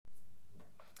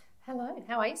Hello,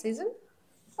 how are you, Susan?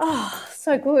 Oh,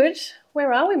 so good.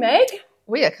 Where are we, Meg?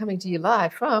 We are coming to you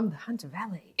live from the Hunter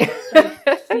Valley.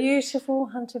 Beautiful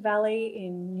Hunter Valley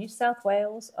in New South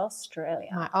Wales, Australia.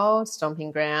 My old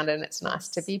stomping ground, and it's nice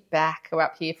to be back. We're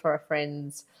up here for a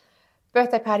friend's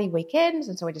birthday party weekend,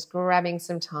 and so we're just grabbing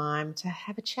some time to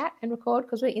have a chat and record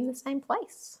because we're in the same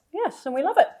place. Yes, and we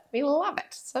love it. We love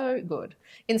it. So good.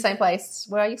 In the same place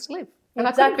where I used to live. And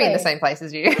Exactly. I couldn't be in the same place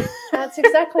as you. That's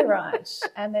exactly right.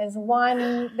 And there's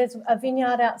a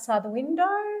vineyard outside the window,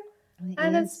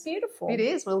 and it's beautiful. It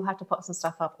is. We'll have to put some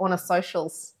stuff up on our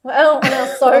socials. Well, on our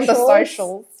socials. On the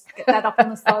socials. Get that up on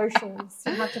the socials.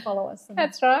 You have to follow us.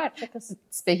 That's right.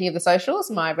 Speaking of the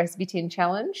socials, my recipe tin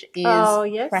challenge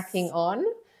is cracking on.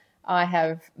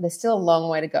 There's still a long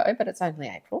way to go, but it's only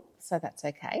April, so that's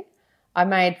okay. I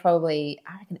made probably,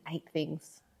 8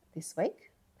 things this week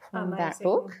from that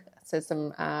book.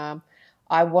 So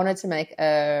I wanted to make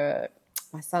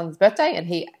my son's birthday, and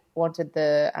he wanted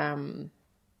the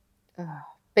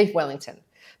beef Wellington.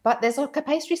 But there's like a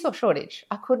pastry shortage.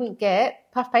 I couldn't get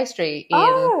puff pastry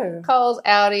in Coles,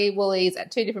 Aldi, Woolies,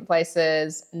 at 2 different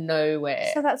places, nowhere.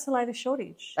 So that's the latest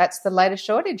shortage? That's the latest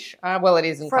shortage. Well, it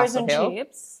is in Castle Hill. Frozen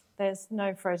chips. There's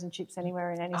no frozen chips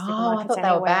anywhere in any supermarkets. I thought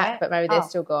they were back, but maybe they're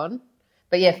still gone.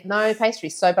 But yeah, no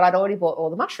pastries. But I'd already bought all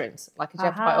the mushrooms. Like, you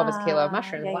have to buy almost a kilo of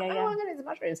mushrooms. I'm going to need the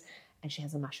mushrooms. And she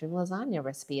has a mushroom lasagna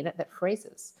recipe in it that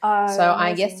freezes. So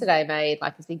I yesterday made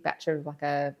like this big batch of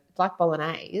like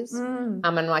bolognese. And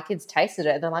my kids tasted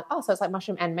it and they're like, oh, so it's like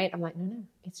mushroom and meat. I'm like, no,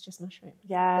 it's just mushroom.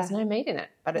 Yeah. There's no meat in it,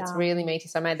 but it's really meaty.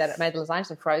 So I made the lasagna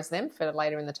and froze them for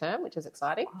later in the term, which is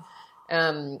exciting.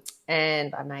 And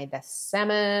I made the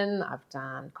salmon. I've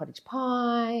done cottage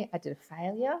pie. I did a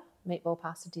failure. Meatball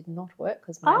pasta did not work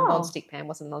because my non-stick pan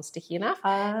wasn't non-sticky enough.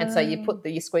 And so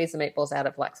you squeeze the meatballs out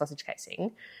of like sausage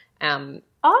casing.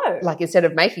 Like instead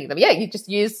of making them, you just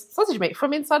use sausage meat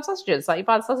from inside sausages. So you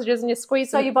buy the sausages and you squeeze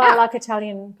them. So you buy like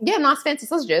Italian. Yeah, nice fancy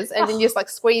sausages, and then you just like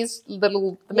squeeze them out as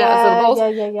little balls.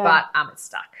 Yeah. But it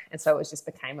stuck, and so it just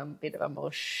became a bit of a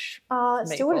mush. It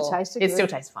still would have tasted good. It still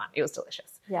tasted fine. It was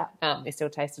delicious. Yeah. It still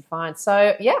tasted fine.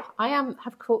 So I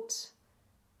have cooked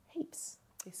heaps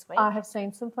this week. I have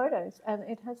seen some photos, and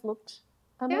it has looked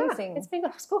amazing. Yeah, it's been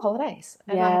school holidays.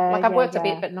 And I've worked a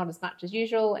bit, but not as much as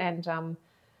usual, and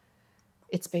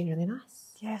it's been really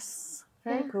nice. Yes,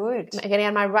 very good. Getting out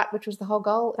of my rut, which was the whole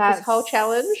goal. This whole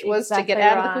challenge was to get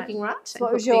out of the cooking rut.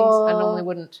 What was things I normally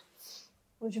wouldn't.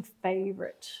 What was your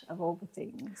favourite of all the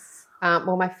things?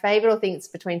 Well, my favourite things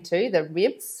between 2,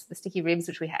 the sticky ribs,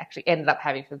 which we actually ended up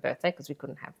having for the birthday because we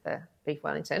couldn't have the beef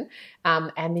Wellington,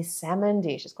 and this salmon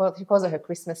dish. She calls it her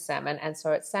Christmas salmon, and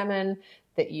so it's salmon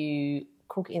that you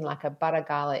cook in like a butter,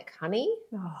 garlic, honey,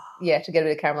 to get a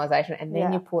bit of caramelisation, and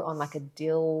then you put on like a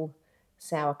dill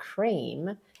sour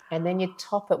cream, and then you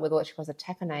top it with what she calls a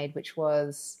tapenade, which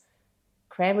was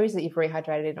cranberries that you've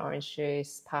rehydrated in orange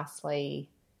juice, parsley,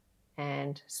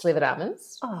 and slivered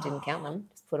almonds. Didn't count them,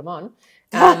 just put them on.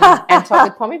 And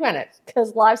topped with pomegranate.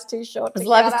 Because life's too short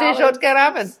to get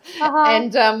almonds.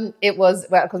 And it was,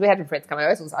 because we had some friends come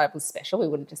over, so it was special. We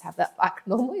wouldn't just have that like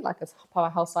normally, like a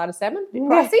whole side of salmon, a bit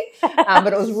pricey.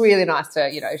 But it was really nice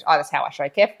to, that's how I show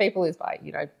care for people, is by,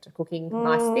 cooking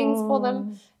nice things for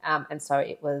them. And so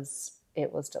it was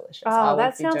delicious.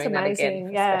 That sounds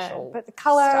amazing. But the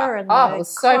colour and it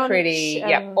was so pretty.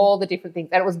 All the different things.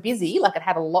 And it was busy, like it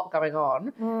had a lot going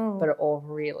on, but it all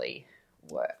really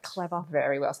worked. Clever.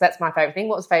 Very well. So that's my favourite thing.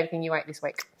 What was the favourite thing you ate this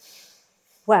week?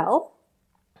 Well,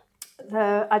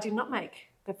 I did not make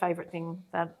the favourite thing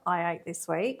that I ate this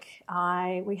week.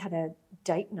 We had a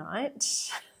date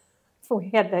night. We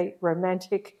had the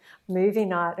romantic movie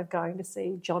night of going to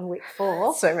see John Wick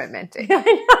 4. So romantic.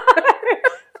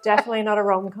 Definitely not a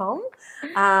rom-com,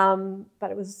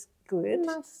 but it was good.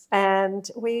 Nice. And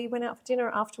we went out for dinner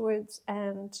afterwards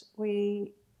and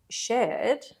we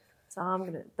shared.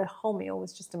 So the whole meal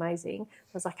was just amazing.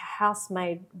 It was like a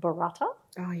house-made burrata.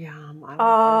 Oh, yum. I love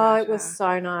burrata. It was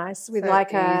so nice. With so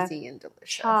like easy and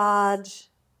delicious.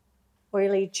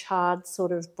 Oily charred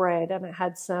sort of bread, and it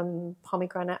had some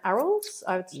pomegranate arils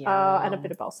and a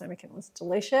bit of balsamic, and it was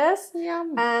delicious.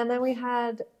 Yum. And then we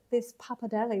had this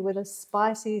pappardelle with a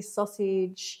spicy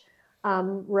sausage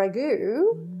ragu.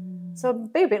 So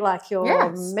it'd be a bit like your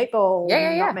meatball,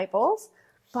 not meatballs,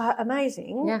 but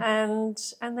amazing. Yeah. And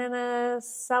then a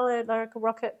salad, like a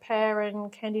rocket pear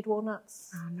and candied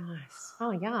walnuts. Oh, nice.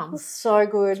 Oh, yum. So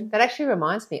good. That actually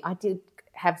reminds me, I did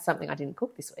have something I didn't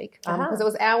cook this week because it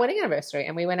was our wedding anniversary,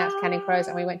 and we went out to Canning Crows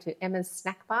and we went to Emma's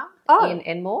Snack Bar in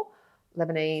Enmore,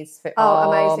 Lebanese.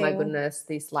 Amazing. My goodness,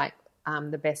 this like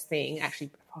the best thing,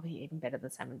 actually probably even better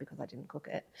than salmon because I didn't cook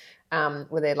it.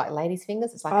 Were there like ladies'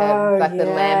 fingers? It's like the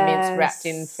lamb mince wrapped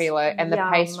in phyllo, and the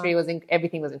pastry was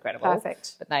everything was incredible.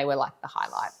 Perfect. But they were like the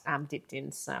highlight, dipped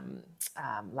in some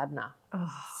labna. Oh,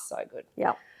 so good.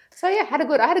 Yep. So yeah, I had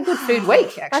a good food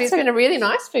week. Actually, it's been a really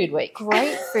nice food week.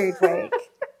 Great food week.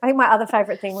 I think my other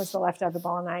favourite thing was the leftover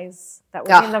bolognese that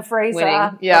was in the freezer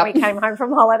when we came home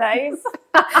from holidays.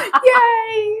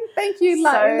 Yay! Thank you, in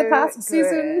the past good.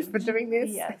 season for doing this.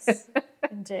 Yes,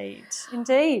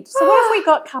 indeed. So what have we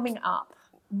got coming up?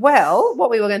 Well,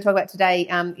 what we were going to talk about today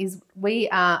is we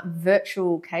are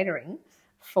virtual catering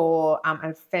for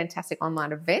a fantastic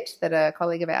online event that a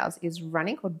colleague of ours is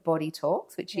running called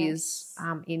Bodytalks, which is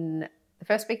in the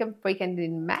first weekend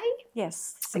in May.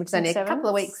 Yes, it's only a couple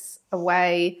of weeks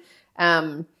away.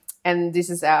 And this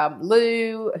is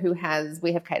Lou,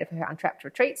 we have catered for her Untrapped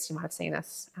retreats. You might have seen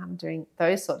us doing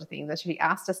those sorts of things. And she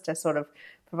asked us to sort of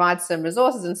provide some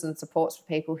resources and some supports for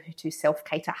people to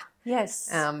self-cater. Yes.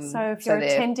 So if you're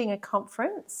attending a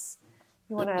conference,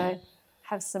 you want to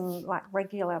have some like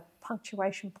regular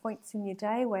punctuation points in your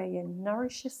day where you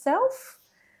nourish yourself.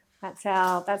 That's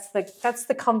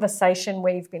the conversation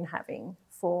we've been having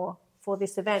for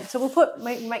this event. So we'll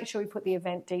make sure we put the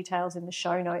event details in the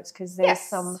show notes because there's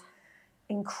some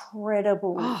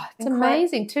incredible. Oh, it's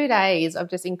amazing. 2 days of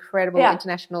just incredible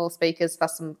international speakers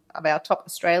plus some of our top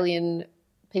Australian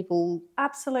people.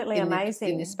 Absolutely amazing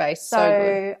in this space.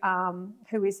 So good.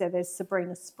 Who is there? There's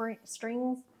Sabrina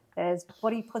Strings. There's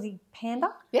Body Posy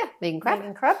Panda. Yeah,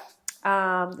 Megan Crab.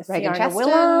 There's Reagan Fiona Chastain.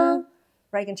 Willer,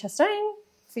 Reagan Chastain,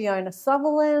 Fiona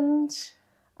Sutherland.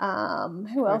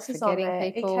 Who else is on there?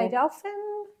 E.K.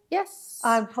 Delphin. Yes.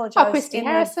 I apologise Christy in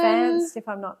Harrison. advance if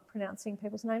I'm not pronouncing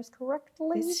people's names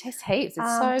correctly. There's just heaps.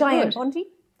 It's so Diane good. Bondi.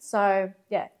 So,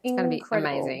 yeah, it's going to be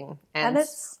amazing. And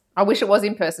it's... I wish it was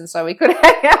in person so we could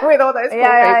hang out with all those cool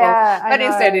people. But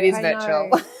instead it is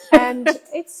virtual. And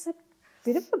it's a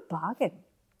bit of a bargain.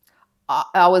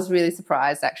 I was really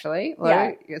surprised, actually.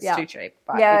 Lou, it's too cheap,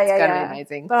 but it's going to be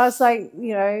amazing. But I was like,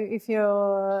 if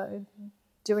you're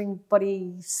doing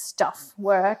body stuff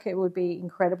work, it would be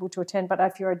incredible to attend. But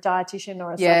if you're a dietitian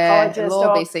or a psychologist,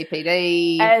 it'll be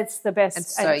CPD. It's the best.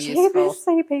 It's so useful. Cheapest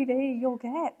CPD you'll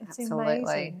get. It's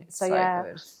amazing. It's so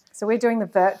good. So we're doing the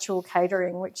virtual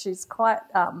catering, which is quite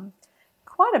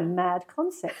a mad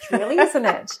concept, really, isn't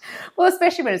it? Well,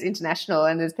 especially when it's international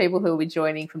and there's people who will be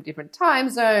joining from different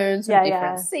time zones, from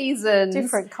different seasons.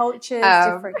 Different cultures,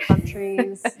 different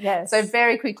countries, yes. So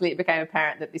very quickly it became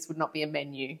apparent that this would not be a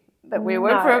menu that we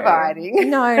were providing.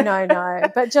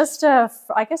 No. But just, a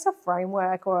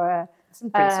framework or some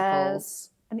principles.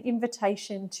 An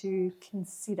invitation to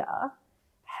consider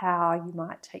how you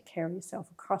might take care of yourself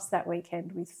across that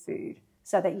weekend with food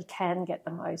so that you can get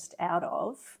the most out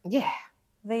of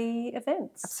the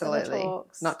events. Absolutely. The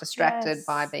talks. Not distracted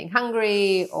by being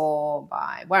hungry or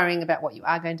by worrying about what you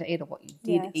are going to eat or what you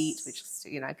did eat, which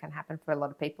can happen for a lot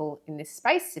of people in this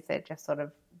space if they're just sort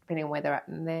of depending on where they're at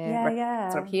in their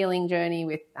sort of healing journey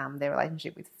with their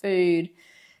relationship with food.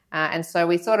 And so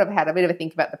we sort of had a bit of a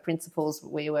think about the principles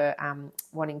we were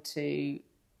wanting to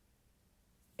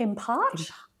impart.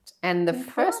 And the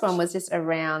first one was just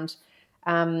around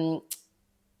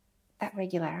that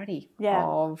regularity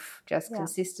of just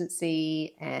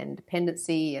consistency and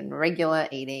dependency and regular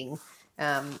eating.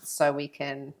 So we've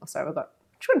got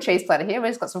a cheese platter here. We've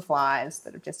just got some flies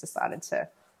that have just decided to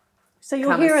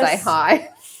come and say hi.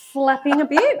 Flapping a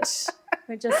bit.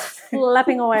 We're just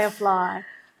flapping away a fly.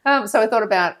 So we thought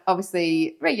about,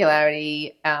 obviously,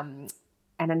 regularity and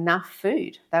enough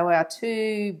food. They were our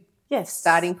two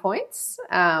starting points.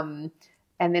 And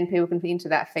then people can into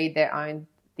that feed their own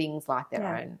things like their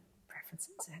own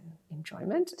preferences and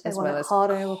enjoyment, as well as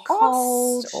hot or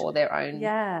cold, or their own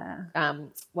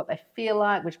what they feel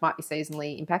like, which might be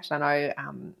seasonally impacted. I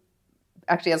know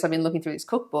actually, as I've been looking through this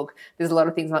cookbook, there's a lot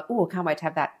of things like, I can't wait to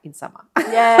have that in summer.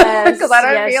 Yes. Because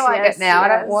I don't feel like it now. Yes. I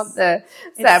don't want the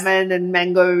salmon and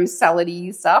mango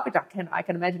salady stuff, which I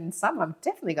can imagine in summer I'm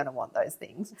definitely going to want those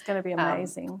things. It's going to be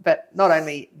amazing. But not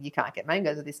only you can't get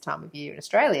mangoes at this time of year in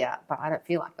Australia, but I don't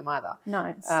feel like them either. No,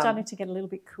 it's starting to get a little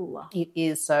bit cooler. It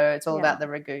is. So it's all about the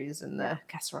ragouts and the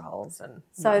casseroles. And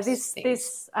so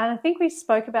this, and I think we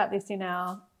spoke about this in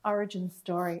our origin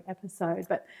story episode,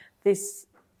 but this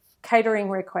catering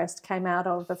request came out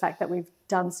of the fact that we've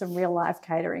done some real life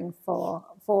catering for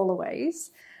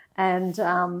Louise, and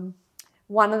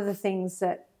one of the things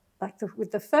that,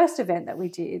 with the first event that we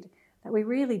did, that we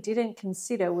really didn't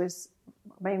consider was,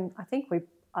 I don't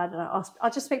know,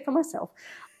 I'll just speak for myself.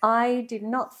 I did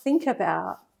not think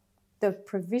about the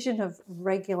provision of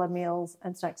regular meals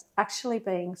and snacks actually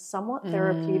being somewhat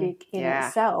therapeutic in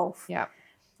itself. Yeah.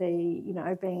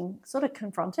 being sort of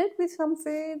confronted with some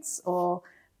foods or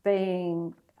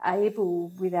being able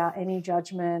without any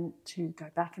judgment to go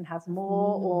back and have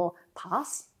more or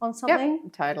pass on something.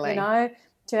 Yep, totally.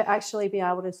 To actually be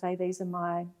able to say these are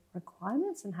my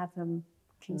requirements and have them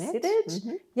considered.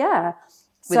 Mm-hmm. Yeah.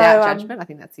 Without judgment, I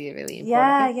think that's a really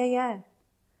important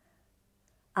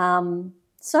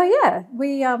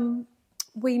thing.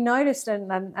 We noticed,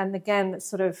 and again, it's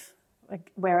sort of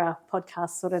like where our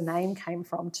podcast sort of name came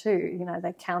from too,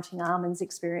 the counting almonds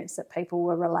experience that people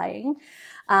were relaying.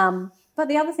 But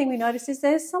the other thing we noticed is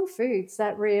there's some foods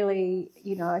that really,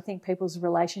 I think people's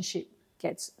relationship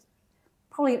gets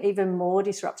probably even more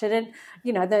disrupted. And,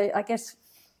 I guess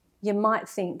you might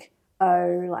think,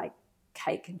 like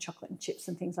cake and chocolate and chips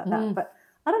and things like that. But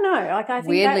I don't know. Like I think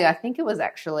weirdly, I think it was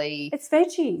actually it's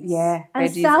veggies. Yeah, and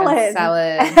veggies salads. and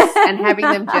salads and having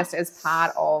them just as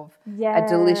part of a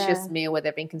delicious meal where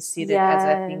they've been considered as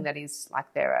a thing that is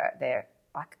like they're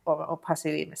like or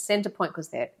possibly even a centre point because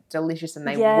they're delicious and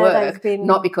they work,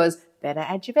 not because better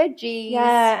add your veggies.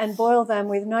 Yeah, and boil them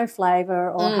with no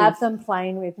flavour or have them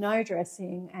plain with no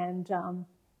dressing. And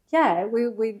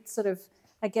we sort of,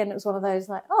 again, it was one of those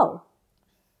like, oh,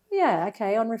 yeah,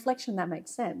 okay, on reflection that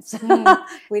makes sense.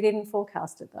 We didn't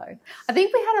forecast it though. I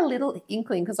think we had a little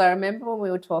inkling because I remember when we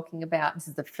were talking about, this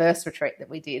is the first retreat that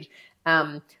we did,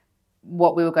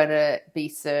 what we were going to be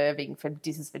serving for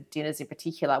dinners in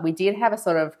particular. We did have a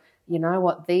sort of,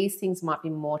 these things might be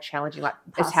more challenging, like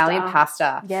pasta. Italian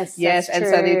pasta. Yes, and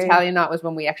true. So the Italian night was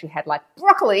when we actually had like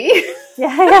broccoli.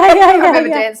 I remember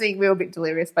dancing. We were a bit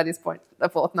delirious by this point, the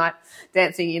fourth night,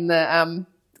 dancing in the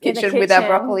kitchen with our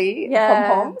broccoli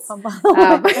pom-poms.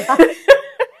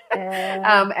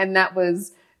 And that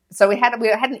was, so we had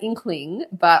an inkling,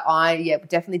 but I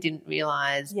definitely didn't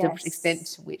realise the extent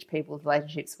to which people's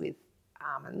relationships with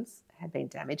almonds had been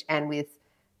damaged and with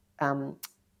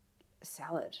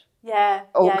salad.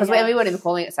 Because we weren't even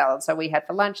calling it salad. So we had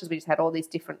for lunches, we just had all these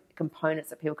different components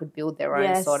that people could build their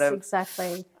own sort of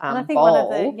exactly. And I think bowl. one of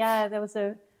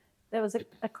the there was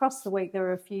across the week there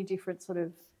were a few different sort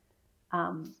of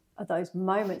those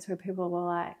moments where people were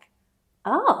like,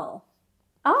 oh,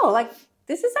 like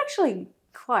this is actually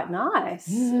quite nice.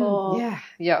 Or I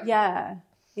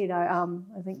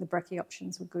think the brekkie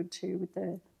options were good too with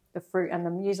the fruit and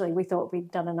them. Usually we thought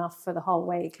we'd done enough for the whole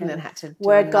week and then had to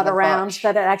word got around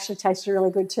that it actually tasted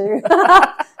really good too.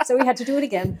 So we had to do it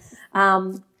again.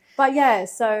 But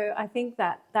so I think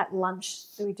that lunch,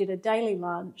 we did a daily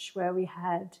lunch where we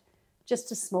had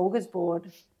just a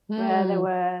smorgasbord where there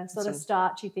were sort of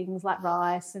starchy things like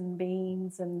rice and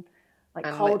beans and like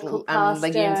cold cooked pasta.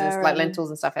 Legumes and like lentils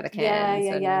and stuff out of cans.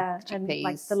 And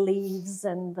like the leaves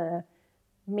and the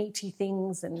meaty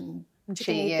things and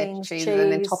cheese, and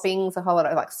then toppings, a whole lot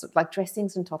of like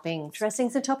dressings and toppings. Like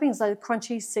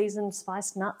crunchy seasoned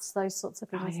spiced nuts, those sorts of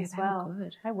things as well.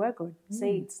 They were good.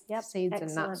 Seeds, seeds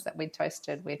and nuts that we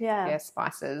toasted with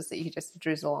spices that you could just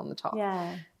drizzle on the top.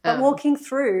 Yeah, but walking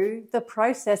through the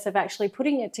process of actually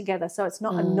putting it together so it's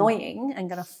not annoying and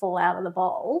going to fall out of the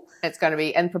bowl. It's going to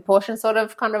be, and proportion sort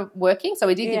of kind of working. So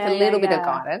we did give a little bit of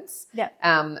guidance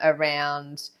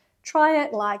around. Try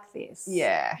it like this.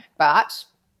 Yeah, but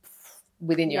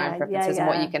within your own preferences and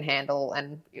what you can handle.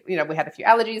 And, we had a few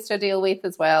allergies to deal with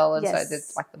as well. And so there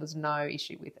was no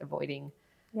issue with avoiding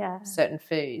certain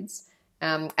foods.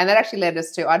 And that actually led us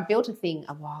to, I'd built a thing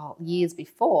years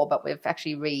before, but we've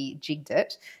actually rejigged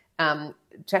it to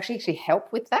actually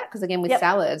help with that. Because, again, with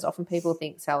salads, often people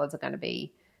think salads are going to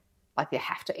be like they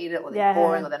have to eat it or they're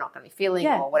boring or they're not going to be filling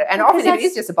or whatever. And often if it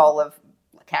is just a bowl of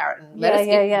carrot and lettuce,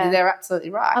 they're absolutely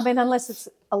right. I mean, unless it's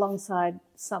alongside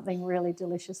something really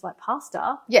delicious like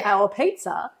pasta or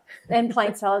pizza, then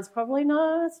plain salad's probably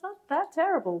it's not that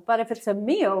terrible. But if it's a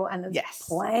meal and it's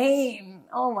plain,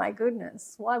 oh my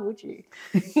goodness, why would you?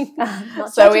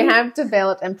 So we have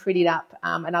developed and prettied up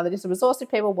another just a resource if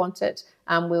people want it.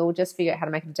 We'll just figure out how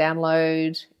to make a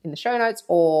download in the show notes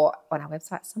or on our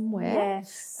website somewhere.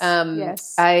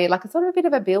 Like a sort of a bit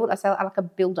of a build. I say like a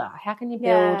builder. How can you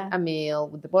build a meal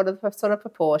with what are the sort of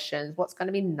proportions? What's going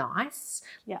to be nice?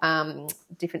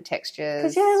 Different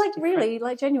textures. Because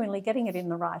really, genuinely getting it in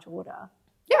the right order.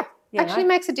 Actually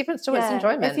makes a difference to its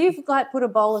enjoyment. If you've put a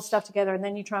bowl of stuff together and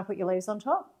then you try and put your leaves on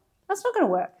top, that's not going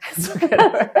to work.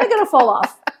 They're going to fall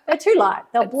off. They're too light.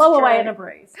 They'll blow away in a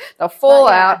breeze. They'll fall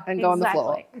out and go on the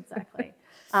floor. Exactly.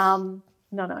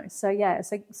 No.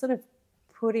 So sort of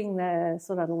putting the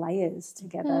sort of layers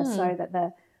together so that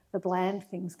the bland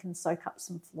things can soak up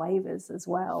some flavours as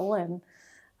well and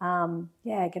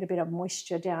get a bit of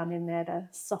moisture down in there to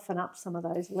soften up some of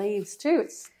those leaves too.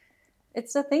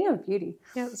 It's a thing of beauty.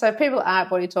 Yeah. So if people are at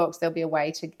Bodytalks, there'll be a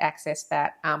way to access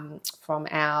that from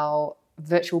our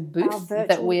virtual booth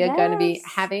that we are going to be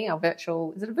having. Our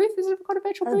virtual, is it a booth? Is it called a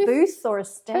virtual booth? A booth or a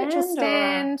stand? Virtual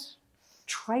stand. Or a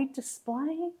trade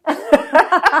display?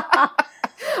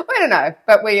 We don't know,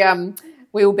 but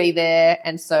we'll be there,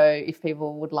 and so if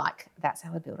people would like that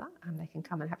salad builder, they can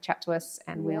come and have a chat to us,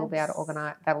 and we'll be able to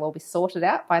organise. That'll all be sorted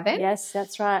out by then. Yes,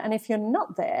 that's right. And if you're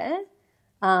not there,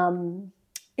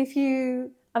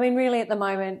 really at the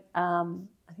moment,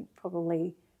 I think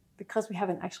probably because we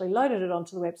haven't actually loaded it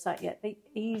onto the website yet, the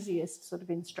easiest sort of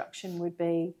instruction would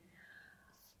be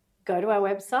go to our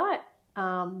website,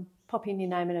 pop in your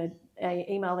name and an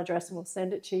email address, and we'll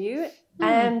send it to you.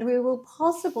 And we will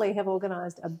possibly have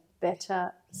organised a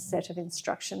better set of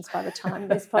instructions by the time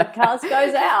this podcast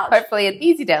goes out. Hopefully an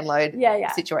easy download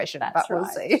situation, That's but we'll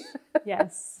see.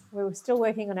 Yes, we're still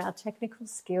working on our technical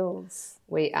skills.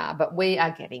 We are, but we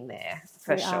are getting there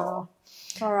for sure.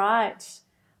 All right.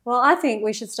 Well, I think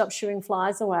we should stop shooing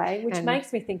flies away, which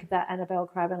makes me think of that Annabelle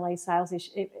Cravenley sales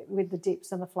issue with the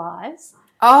dips and the flies.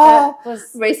 Oh,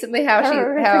 recently how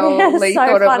Lee so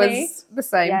thought funny. It was the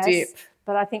same dip.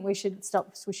 But I think we should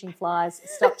stop swishing flies,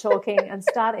 stop talking, and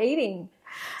start eating.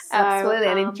 So, absolutely,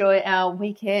 and enjoy our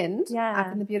weekend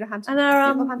up in the beautiful Hunter,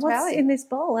 and what's Valley. In this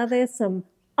bowl? Are there some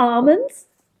almonds?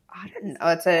 I don't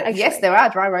know. Yes, there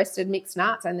are dry roasted mixed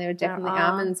nuts, and there are definitely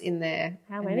almonds in there.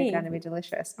 How many? They're going to be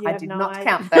delicious. I did not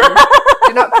count them.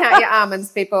 Do not count your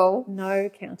almonds, people. No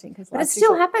counting. But it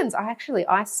still happens. I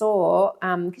saw,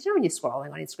 because when you're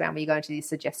scrolling on Instagram where you go into the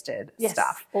suggested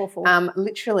stuff. Awful.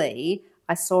 Literally,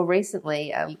 I saw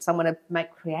recently someone not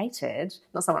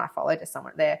someone I followed, just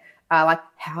someone there,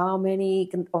 how many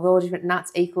of all different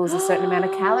nuts equals a certain amount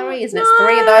of calories, and it's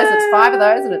 3 of those, and it's 5 of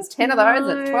those, and it's 10 of those,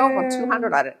 and it's 12 or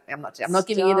 200. I'm not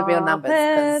giving you the real numbers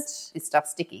because this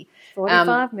stuff's sticky.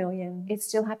 45 million. It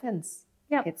still happens.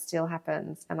 Yep. It still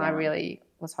happens, and I really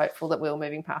was hopeful that we were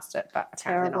moving past it, but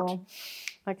apparently not.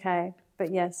 Okay,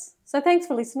 but yes. So thanks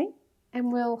for listening.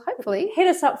 And we'll hopefully hit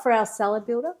us up for our salad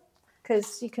builder,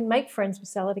 because you can make friends with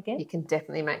salad again. You can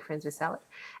definitely make friends with salad.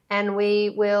 And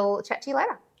we will chat to you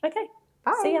later. Okay.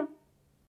 Bye. See ya.